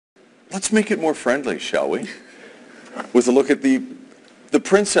let's make it more friendly, shall we? With a look at the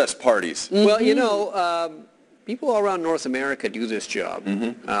princess parties. Mm-hmm. Well, you know, people all around North America do this job.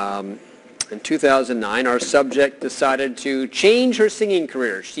 Mm-hmm. In 2009, our subject decided to change her singing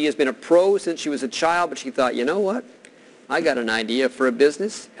career. She has been a pro since she was a child, but she thought, you know what? I got an idea for a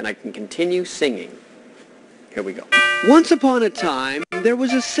business, and I can continue singing. Here we go. Once upon a time, there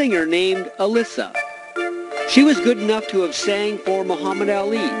was a singer named Alyssa. She was good enough to have sang for Muhammad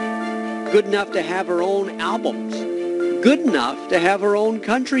Ali, good enough to have her own albums, good enough to have her own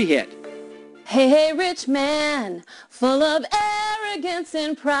country hit. Hey, hey, rich man, full of arrogance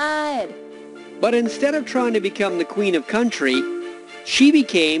and pride. But instead of trying to become the queen of country, she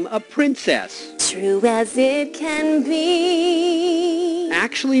became a princess. True as it can be.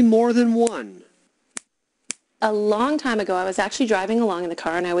 Actually, more than one. A long time ago, I was actually driving along in the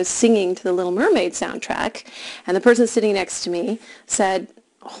car and I was singing to the Little Mermaid soundtrack, and the person sitting next to me said,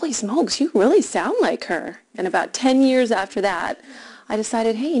 "Holy smokes, you really sound like her." And about 10 years after that, I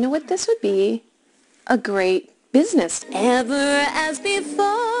decided, hey, you know what, this would be a great business. Ever as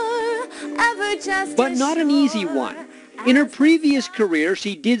before, ever just But not an easy one. In her previous career,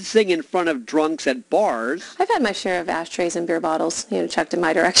 she did sing in front of drunks at bars. I've had my share of ashtrays and beer bottles, chucked in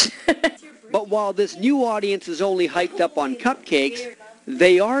my direction. But while this new audience is only hyped up on cupcakes,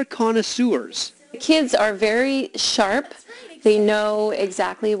 they are connoisseurs. Kids are very sharp. They know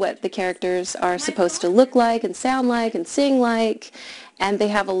exactly what the characters are supposed to look like and sound like and sing like, and they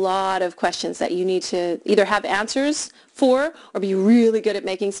have a lot of questions that you need to either have answers for or be really good at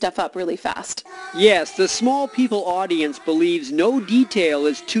making stuff up really fast. Yes, the small people audience believes no detail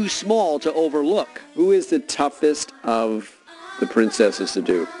is too small to overlook. Who is the toughest of the princesses to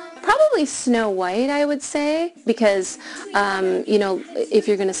do? Probably Snow White, I would say, because, if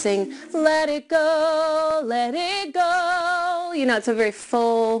you're going to sing, let it go, it's a very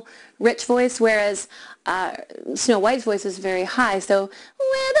full, rich voice, whereas Snow White's voice is very high, so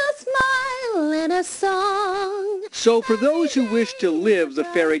with a smile and a song. So for those who wish to live the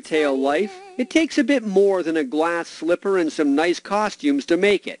fairy tale life, it takes a bit more than a glass slipper and some nice costumes to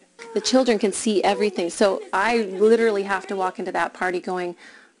make it. The children can see everything, so I literally have to walk into that party going,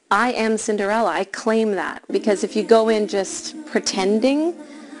 I am Cinderella. I claim that, because if you go in just pretending,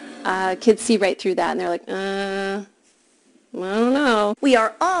 kids see right through that and they're like, I don't know. We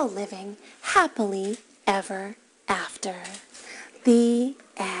are all living happily ever after. The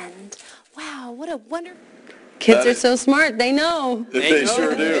end. Wow, what a wonderful... Kids are so smart. They know. They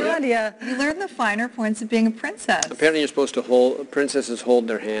sure do. Yeah. You learn the finer points of being a princess. Apparently you're supposed to princesses hold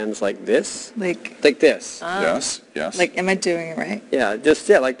their hands like this. Like this. Yes, yes. Like, am I doing it right? Yeah,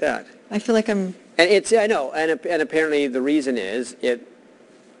 like that. I feel like I'm... And I know, and apparently the reason is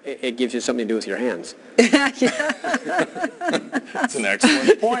it gives you something to do with your hands. That's an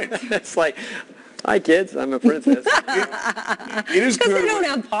excellent point. It's like, hi kids, I'm a princess. It is Because good. they don't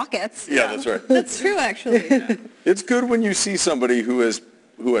have pockets. Yeah, that's right. That's true, actually. It's good when you see somebody who has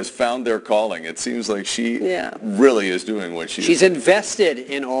found their calling. It seems like she really is doing what She's invested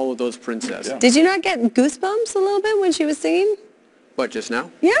in all of those princesses. Yeah. Did you not get goosebumps a little bit when she was singing? What, just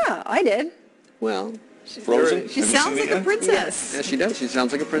now? Yeah, I did. Well, Frozen. She sounds like a princess. yeah, she does. She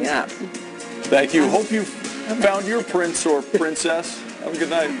sounds like a princess. Yeah. Thank you. Hope you found your prince or princess. Have a good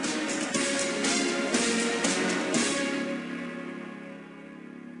night.